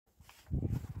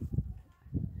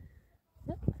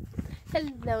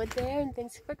Hello there, and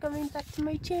thanks for coming back to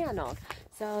my channel.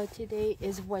 So today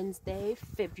is Wednesday,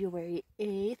 February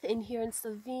 8th, and here in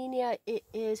Slovenia it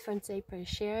is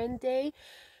Prešeren Day.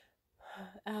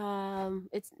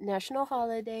 It's national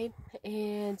holiday,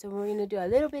 and so we're going to do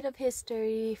a little bit of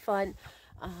history, fun,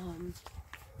 and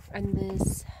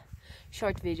this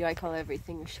short video. I call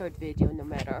everything a short video no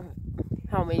matter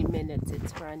how many minutes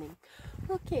it's running.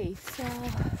 Okay, so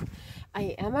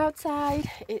I am outside.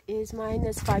 It is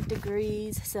 -5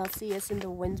 degrees Celsius and the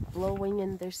wind's blowing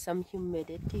and there's some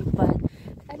humidity, but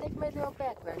I like my little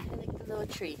background. I like the little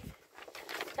tree.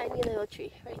 Tiny little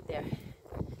tree right there.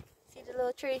 See the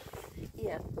little tree?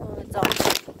 Yeah, oh, it's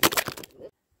awesome.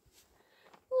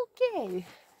 Okay,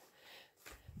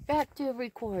 back to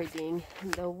recording.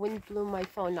 The wind blew my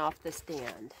phone off the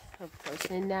stand, of course,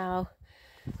 and now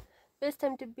best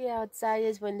time to be outside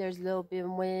is when there's a little bit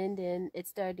of wind and it's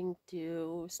starting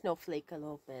to snowflake a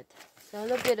little bit. So a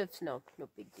little bit of snow, no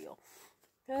big deal.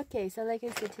 Okay, so like I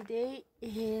said, today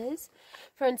is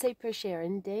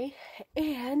Prešeren Day,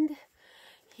 and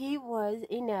he was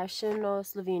a national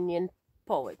Slovenian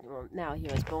poet. Well, now he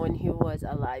was, but when he was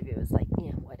alive, it was like,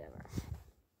 yeah, whatever.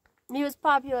 He was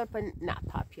popular, but not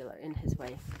popular in his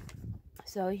way.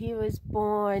 So he was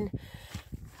born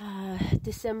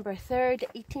December 3rd,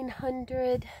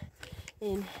 1800,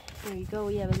 and here you go,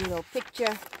 we have a little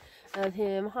picture of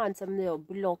him, handsome little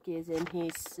bloke is, and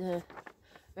he's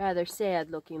rather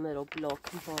sad looking little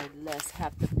bloke, more or less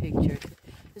half the picture.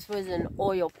 This was an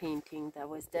oil painting that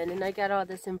was done, and I got all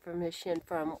this information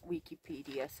from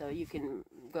Wikipedia, so you can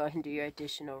go ahead and do your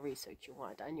additional research you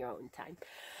want on your own time,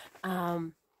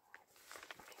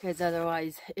 because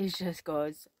otherwise it just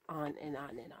goes on and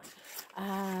on and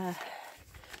on.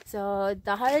 So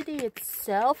the holiday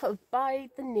itself by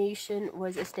the nation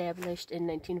was established in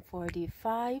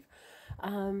 1945.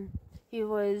 He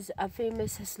was a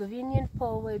famous Slovenian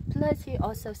poet, plus he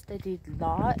also studied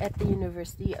law at the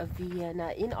University of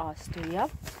Vienna in Austria.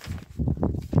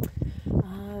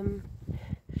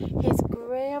 His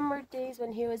grammar days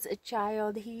when he was a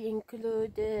child, he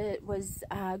included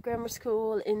grammar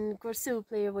school in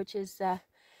Grosuplje, which is a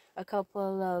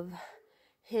couple of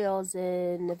hills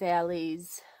and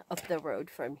valleys up the road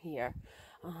from here.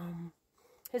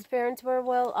 His parents were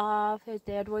well off. His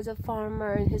dad was a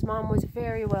farmer and his mom was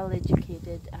very well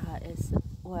educated as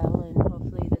well, and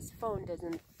hopefully this phone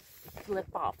doesn't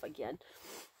flip off again.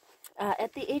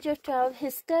 At the age of 12,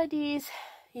 his studies,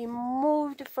 he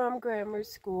moved from grammar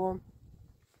school.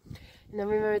 Now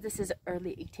remember, this is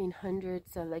early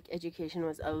 1800s, so like education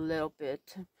was a little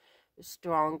bit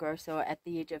stronger, so at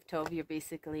the age of 12 you're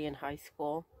basically in high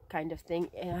school kind of thing.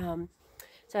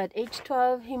 So at age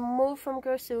 12 he moved from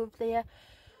Grosuplje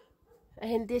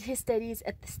and did his studies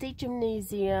at the State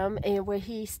Gymnasium, and where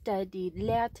he studied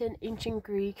Latin, Ancient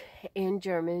Greek, and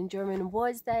German. German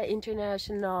was the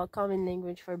international common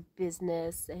language for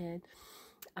business and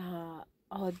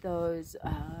all those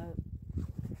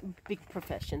big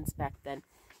professions back then.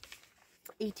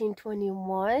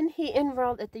 1821, he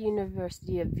enrolled at the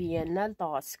University of Vienna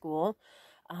Law School.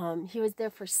 He was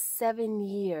there for 7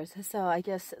 years, so I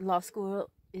guess law school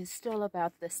is still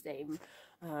about the same,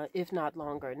 if not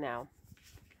longer now.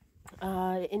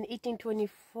 In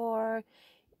 1824,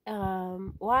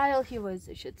 while he was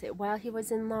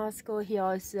in law school, he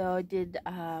also did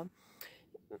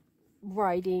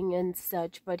writing and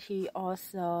such, but he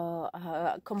also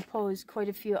composed quite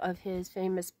a few of his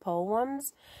famous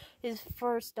poems. His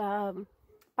first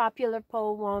popular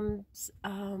poems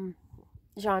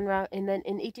genre, and then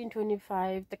in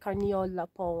 1825 the Carniola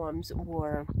poems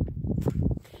were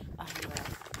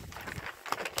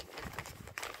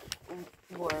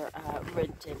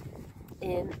written.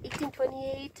 In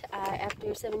 1828,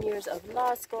 after 7 years of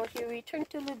law school, he returned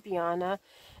to Ljubljana,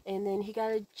 and then he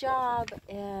got a job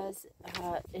as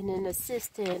an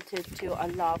assistant to a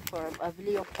law firm of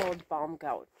Leopold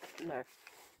Baumgartner.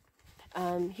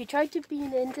 He tried to be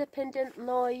an independent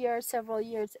lawyer several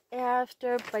years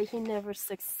after, but he never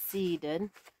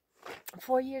succeeded.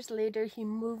 4 years later, he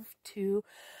moved to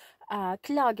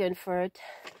Klagenfurt.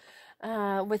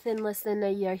 Within less than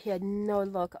a year, he had no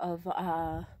luck of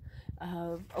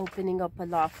opening up a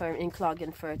law firm in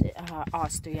Klagenfurt,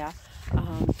 Austria.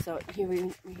 So he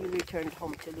returned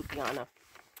home to Ljubljana.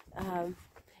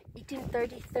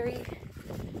 1833,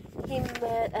 he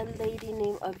met a lady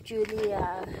named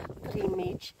Julia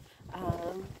Primic.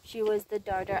 She was the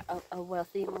daughter of a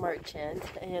wealthy merchant,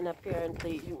 and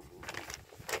apparently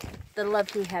the love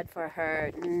he had for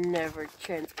her never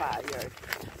transpired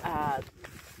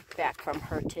back from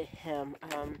her to him,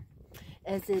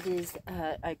 as it is,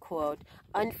 I quote,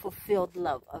 unfulfilled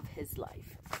love of his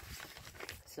life.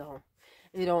 So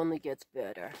it only gets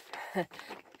better.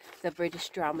 The British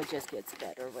drama just gets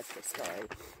better with the story.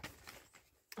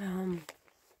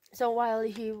 So while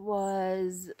he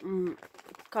was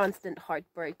constant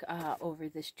heartbreak over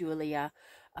this Julia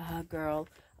girl,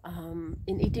 in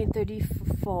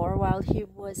 1834, while he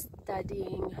was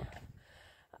studying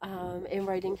and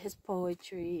writing his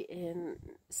poetry and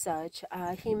such,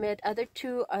 he met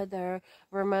two other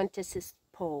Romanticist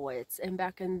poets. And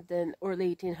back in the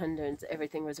early 1800s,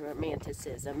 everything was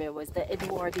Romanticism. It was the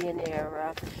Edwardian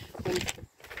era when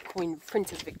Queen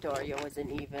Princess Victoria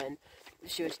wasn't even,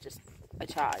 she was just a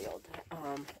child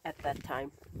at that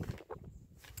time.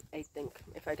 I think,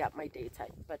 if I got my dates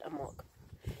right, but I'm wrong.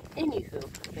 Anywho,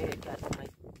 I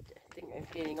think I'm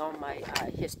getting all my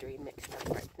history mixed up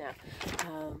right now.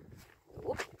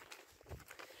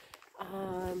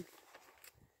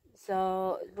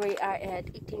 So we are at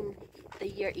the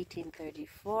year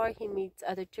 1834. He meets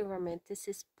other two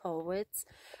Romanticist poets,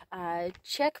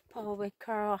 Czech poet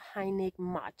Karl Heinrich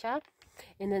Macha,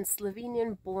 and then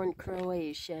Slovenian-born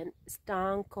Croatian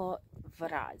Stanko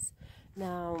Vraz.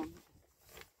 Now,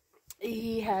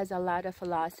 he has a lot of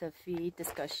philosophy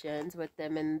discussions with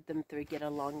them, and them three get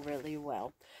along really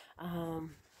well.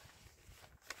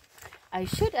 I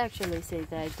should actually say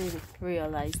that I didn't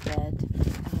realize that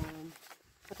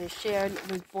Prešeren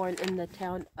was born in the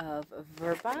town of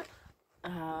Verba,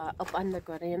 up on the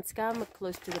Goranska,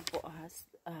 close to the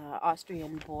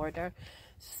Austrian border.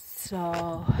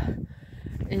 So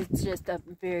it's just a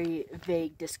very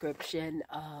vague description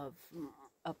of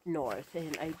up north.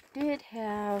 And I did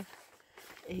have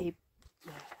a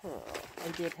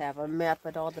map,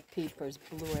 but all the papers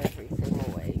blew everything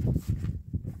away.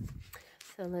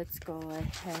 So let's go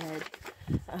ahead.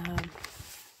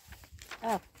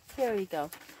 Here we go.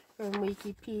 From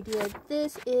Wikipedia,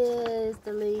 this is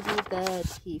the lady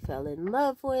that he fell in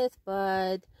love with,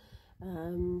 but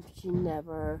she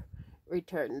never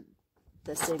returned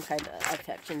the same kind of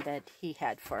affection that he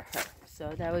had for her.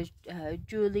 So that was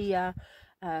Julia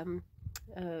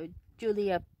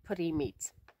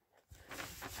Primitz.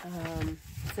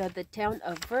 So the town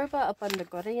of Verba up on the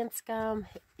Goranska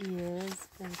is,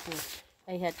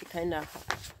 I had to kind of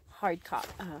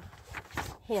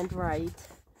handwrite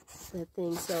the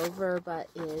thing. So Verba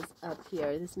is up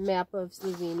here. This map of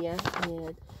Slovenia,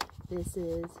 and this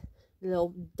is, the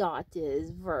little dot is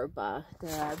Verba,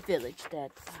 the village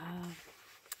that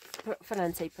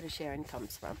Prešeren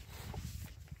comes from.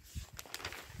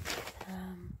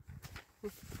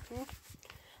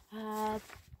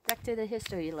 Back to the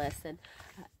history lesson.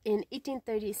 In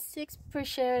 1836,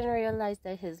 Prešeren realized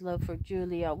that his love for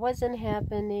Julia wasn't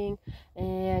happening,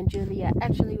 and Julia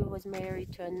actually was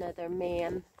married to another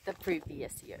man the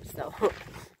previous year. So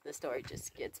the story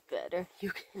just gets better.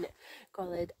 You can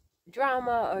call it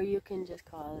drama, or you can just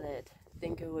call it,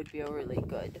 think it would be a really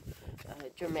good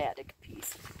dramatic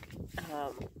piece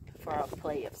for a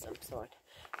play of some sort.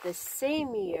 The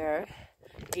same year,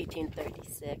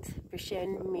 1836,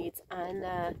 Prešeren meets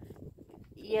Anna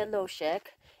Jelošek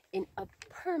in a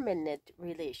permanent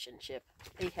relationship.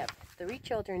 They have 3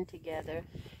 children together.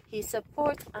 He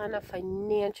supports Anna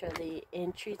financially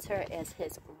and treats her as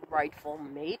his rightful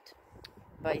mate.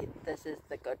 But this is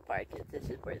the good part. This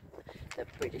is where the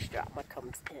British drama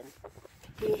comes in.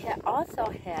 He also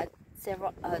had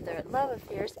several other love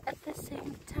affairs at the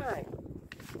same time.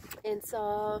 And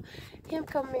so, him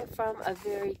coming from a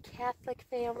very Catholic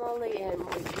family, and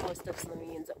most of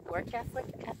Slovenians were Catholic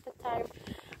at the time,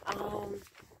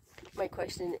 my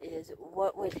question is,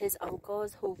 what would his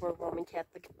uncles, who were Roman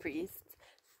Catholic priests,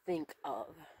 think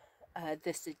of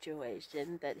this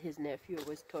situation that his nephew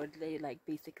was totally, like,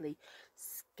 basically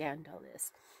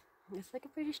scandalous? It's like a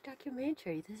British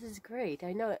documentary. This is great.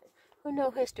 I know, who knew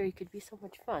history could be so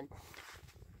much fun?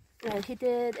 He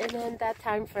did, and then that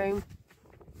time frame,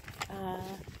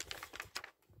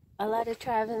 a lot of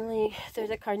traveling through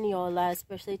the Carniola,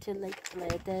 especially to Lake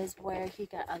Bledes, where he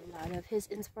got a lot of his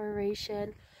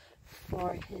inspiration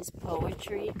for his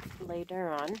poetry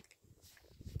later on.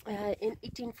 In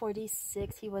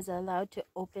 1846, he was allowed to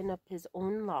open up his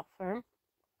own law firm,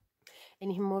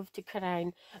 and he moved to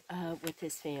Krain with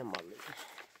his family.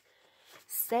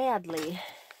 Sadly,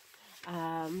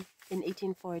 in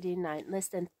 1849, less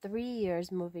than 3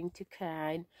 years moving to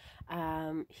Krain,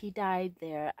 he died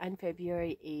there on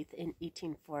February 8th in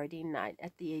 1849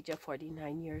 at the age of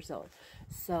 49 years old.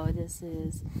 So this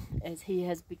is, as he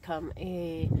has become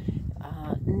a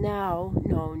now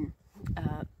known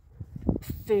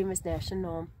famous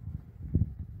national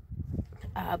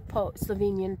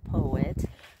Slovenian poet,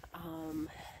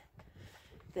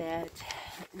 that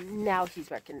now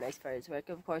he's recognized for his work.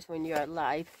 Of course, when you're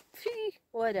alive,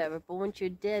 whatever. But once you're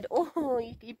dead, oh,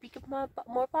 you become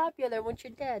more popular once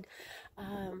you're dead.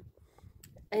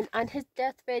 And on his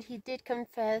deathbed, he did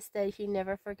confess that he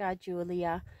never forgot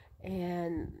Julia,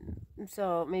 and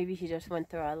so maybe he just went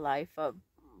through a life of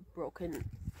broken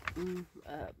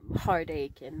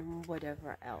heartache and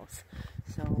whatever else.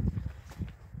 So,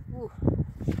 ooh.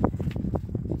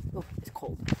 Oh, it's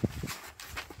cold.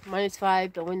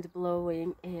 -5, the wind's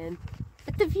blowing,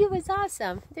 but the view is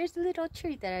awesome. There's a little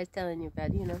tree that I was telling you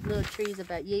about. You know, little trees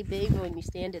about yay big, but when you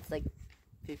stand, it's like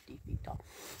 50 feet tall.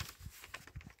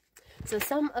 So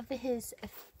some of his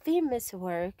famous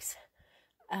works,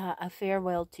 A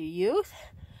Farewell to Youth,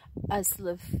 a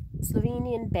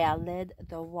Slovenian ballad,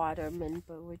 The Waterman,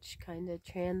 but which kind of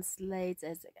translates,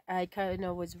 as I kind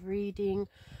of was reading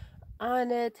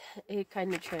on it, it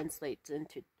kind of translates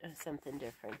into something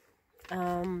different.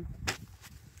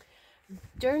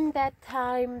 During that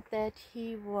time that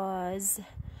he was,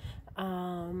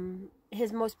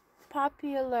 his most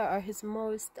popular, or his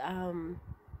most,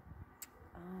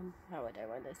 how would I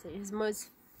want to say, his most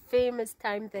famous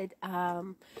time that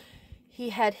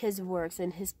he had his works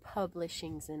and his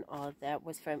publishings and all that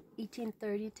was from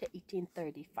 1830 to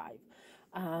 1835.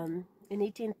 In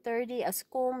 1830, a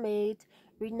schoolmate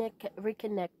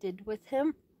reconnected with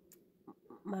him,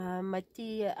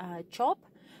 Mati Chop,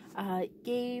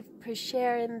 gave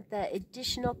Prešeren the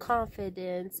additional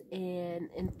confidence and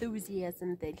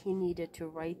enthusiasm that he needed to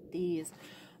write these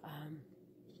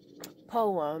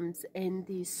poems and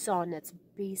these sonnets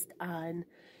based on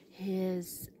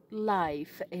his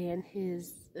life and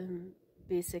his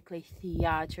basically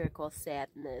theatrical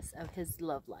sadness of his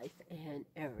love life and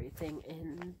everything,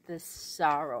 and the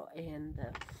sorrow and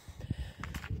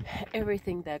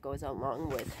everything that goes along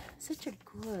with such a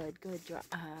good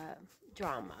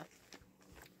drama,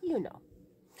 you know.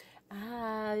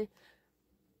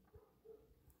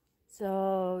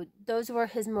 So those were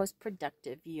his most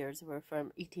productive years, were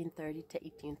from 1830 to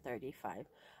 1835.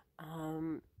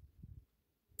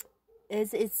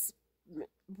 As it's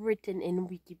written in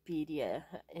Wikipedia,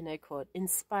 and I quote,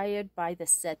 inspired by the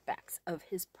setbacks of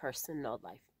his personal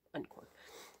life, unquote.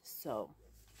 So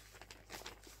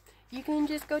you can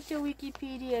just go to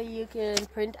Wikipedia, you can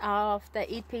print off the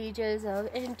 8 pages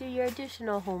and do your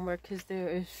additional homework, because there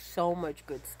is so much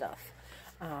good stuff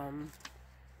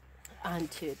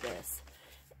onto this.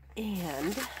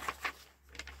 And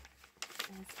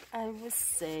as I was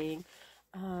saying,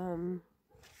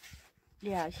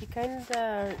 yeah, she kind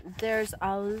of, there's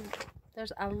a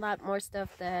lot more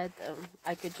stuff that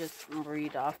I could just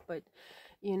read off, but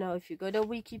you know, if you go to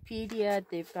Wikipedia,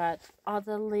 they've got all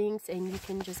the links, and you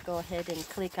can just go ahead and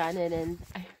click on it. And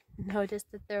I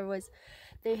noticed that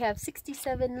they have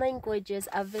 67 languages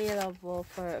available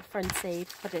for Francais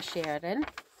Prešeren.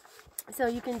 So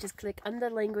you can just click on the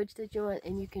language that you want,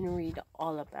 and you can read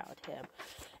all about him.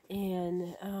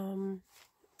 And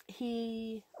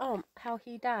how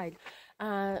he died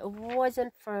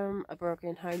wasn't from a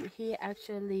broken heart. He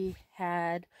actually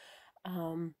had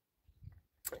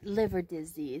liver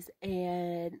disease,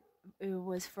 and he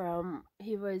was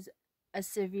a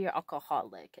severe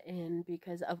alcoholic, and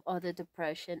because of all the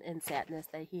depression and sadness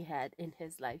that he had in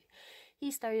his life,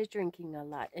 he started drinking a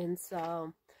lot, and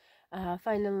so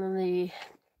finally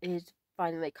it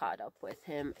caught up with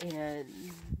him, and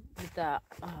the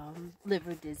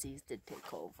liver disease did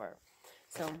take over.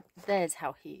 So that is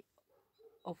how he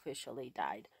officially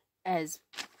died, as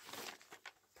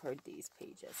per these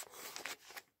pages.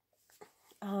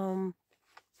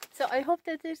 So I hope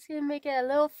that this can make it a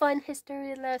little fun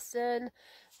history lesson,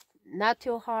 not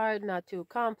too hard, not too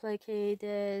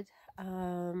complicated.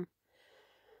 The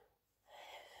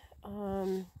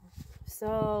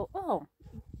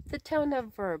town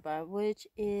of Verba, which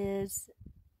is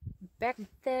back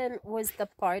then was the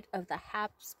part of the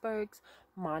Habsburgs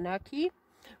monarchy,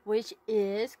 which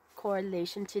is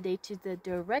correlation today to the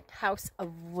direct House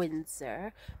of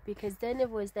Windsor, because then it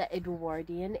was the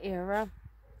Edwardian era.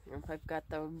 If I've got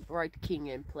the right king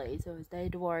in place, it was the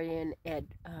Edwardian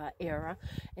era,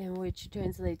 and which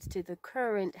translates to the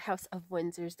current House of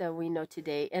Windsors that we know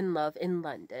today and love in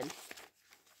London.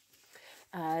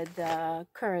 The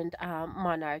current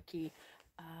monarchy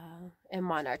and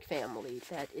monarch family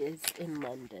that is in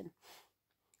London.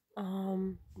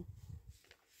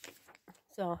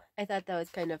 So I thought that was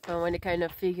kind of fun when I kind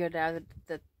of figured out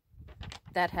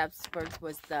that Habsburgs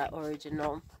was the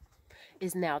original,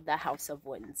 is now the House of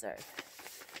Windsor.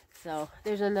 So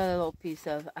there's another little piece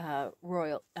of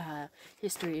royal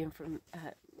history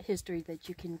that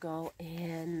you can go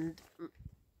and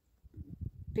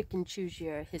pick and choose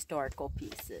your historical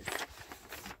pieces.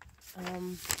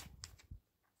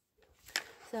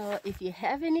 So if you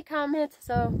have any comments,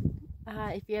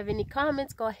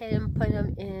 go ahead and put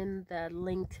them in the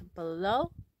link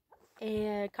below.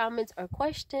 And comments or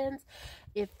questions.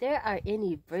 If there are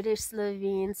any British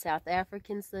Slovenes, South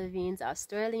African Slovenes,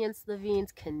 Australian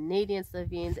Slovenes, Canadian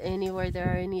Slovenes, anywhere there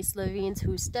are any Slovenes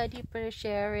who study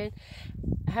Prešeren,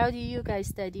 how do you guys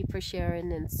study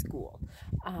Prešeren in school?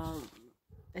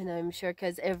 And I'm sure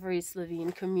because every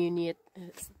Slovenian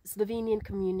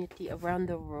community around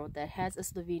the world that has a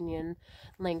Slovenian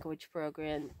language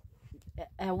program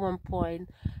at one point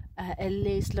at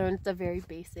least learned the very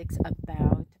basics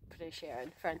about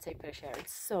Prešeren, Francais Prešeren.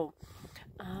 So,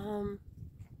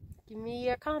 give me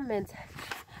your comments.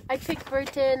 I picked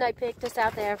Britain, I picked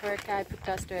South Africa, I picked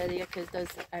Australia because those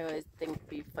I always think would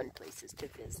be fun places to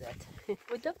visit.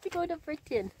 Would love to go to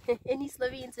Britain. Any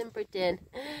Slovenes in Britain?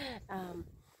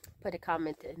 Put a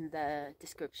comment in the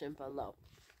description below.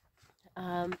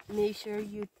 Make sure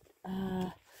you,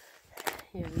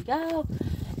 here we go.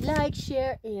 Like,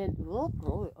 share, and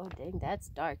oh dang, that's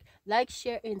dark. Like,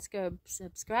 share, and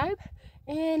subscribe,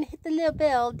 and hit the little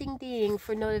bell, ding ding,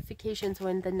 for notifications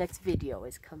when the next video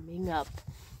is coming up.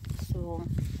 So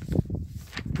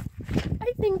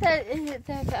I think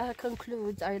that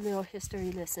concludes our little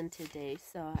history lesson today.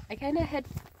 So I kind of had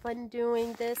fun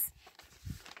doing this.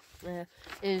 It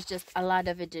was just a lot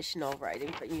of additional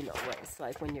writing, but you know what it's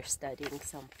like when you're studying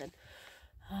something.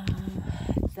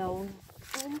 So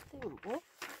one thing. Oh,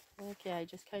 okay, I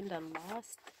just kind of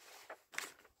lost.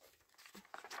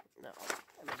 No,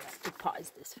 I'm gonna have to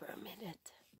pause this for a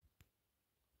minute.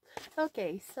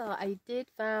 Okay, so I did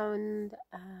find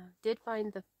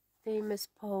the famous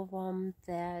poem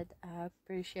that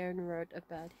Prešeren wrote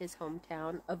about his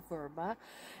hometown of Vrba,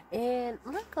 and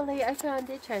luckily I found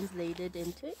it translated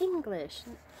into English.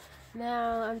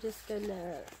 Now I'm just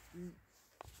gonna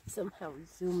somehow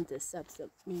zoom this up so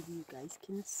maybe you guys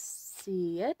can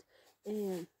see it,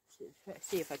 and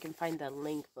see if I can find the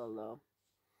link below.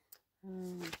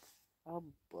 Oh,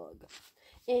 bug.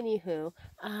 Anywho,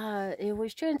 it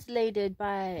was translated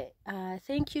by,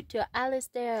 thank you to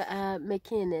Alistair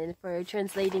McKinnon for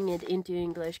translating it into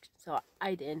English, so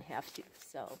I didn't have to,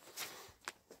 so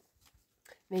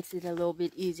makes it a little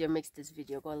bit easier, makes this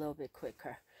video go a little bit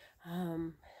quicker.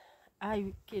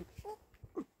 I can,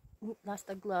 lost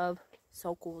a glove,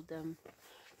 so cold, I'm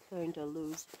starting to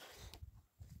lose,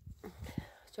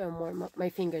 trying to warm up my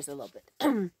fingers a little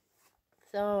bit.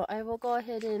 So I will go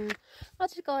ahead and, I'll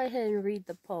just go ahead and read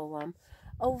the poem.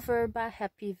 O Vrba,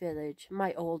 happy village,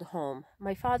 my old home.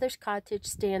 My father's cottage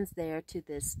stands there to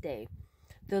this day.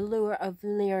 The lure of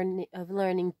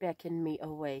learning beckoned me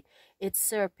away, its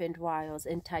serpent wiles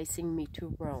enticing me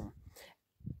to roam.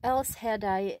 Else had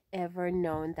I ever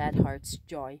known that heart's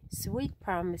joy, sweet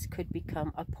promise could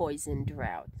become a poisoned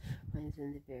drought.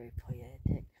 Isn't it very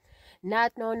poetic?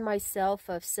 Not known myself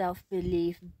of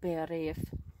self-belief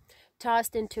bereft,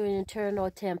 tossed into an eternal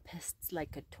tempest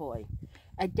like a toy.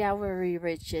 A dowry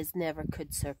riches never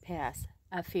could surpass,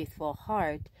 a faithful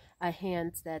heart, a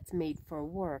hand that's made for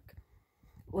work,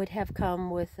 would have come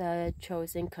with a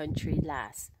chosen country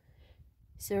lass.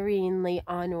 Serenely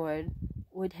onward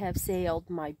would have sailed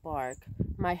my bark,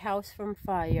 my house from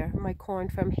fire, my corn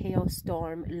from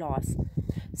hailstorm loss,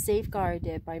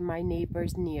 safeguarded by my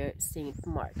neighbors near St.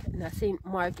 Mark. Now, St.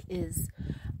 Mark is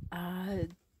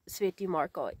Sveti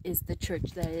Marko is the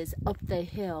church that is up the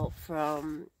hill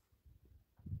from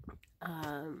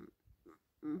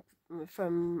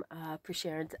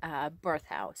Prešeren's birth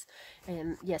house,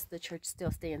 and yes, the church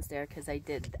still stands there because I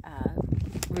did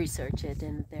research it,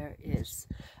 and there is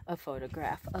a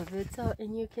photograph of it. So,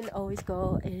 and you can always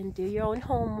go and do your own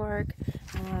homework.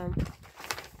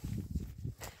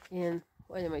 And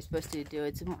what am I supposed to do?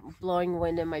 It's blowing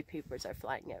wind and my papers are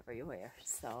flying everywhere.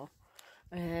 So.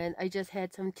 And I just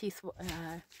had some tooth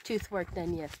work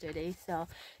done yesterday. So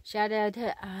shout out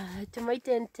to my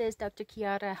dentist, Dr.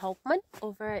 Kiara Hauptman,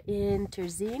 over in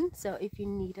Terzin. So if you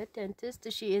need a dentist,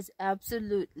 she is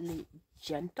absolutely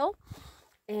gentle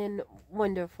and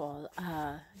wonderful.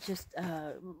 Just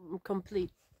a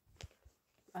complete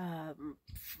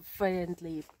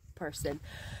friendly person.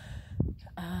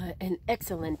 An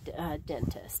excellent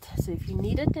dentist. So if you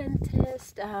need a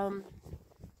dentist,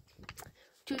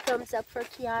 2 thumbs up for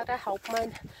Kiara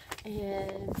Hauptman.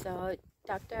 And so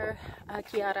Dr.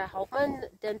 Kiara Hauptman,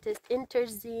 dentist in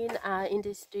Terzin,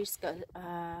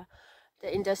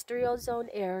 the industrial zone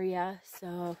area.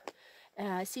 So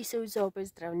Sisu Zober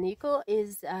Zdravniku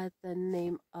is the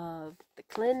name of the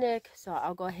clinic. So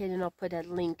I'll go ahead and I'll put a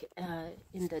link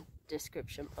in the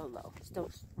description below.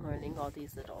 Still learning all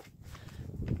these little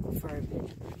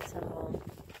verbiage. So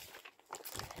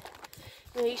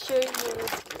Make sure you,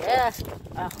 yeah,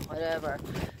 whatever.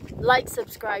 Like,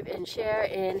 subscribe, and share,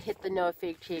 and hit the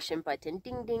notification button,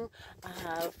 ding ding,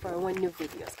 for when new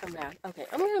videos come out. Okay,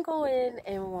 I'm gonna go in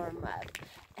and warm up.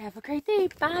 Have a great day.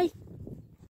 Bye.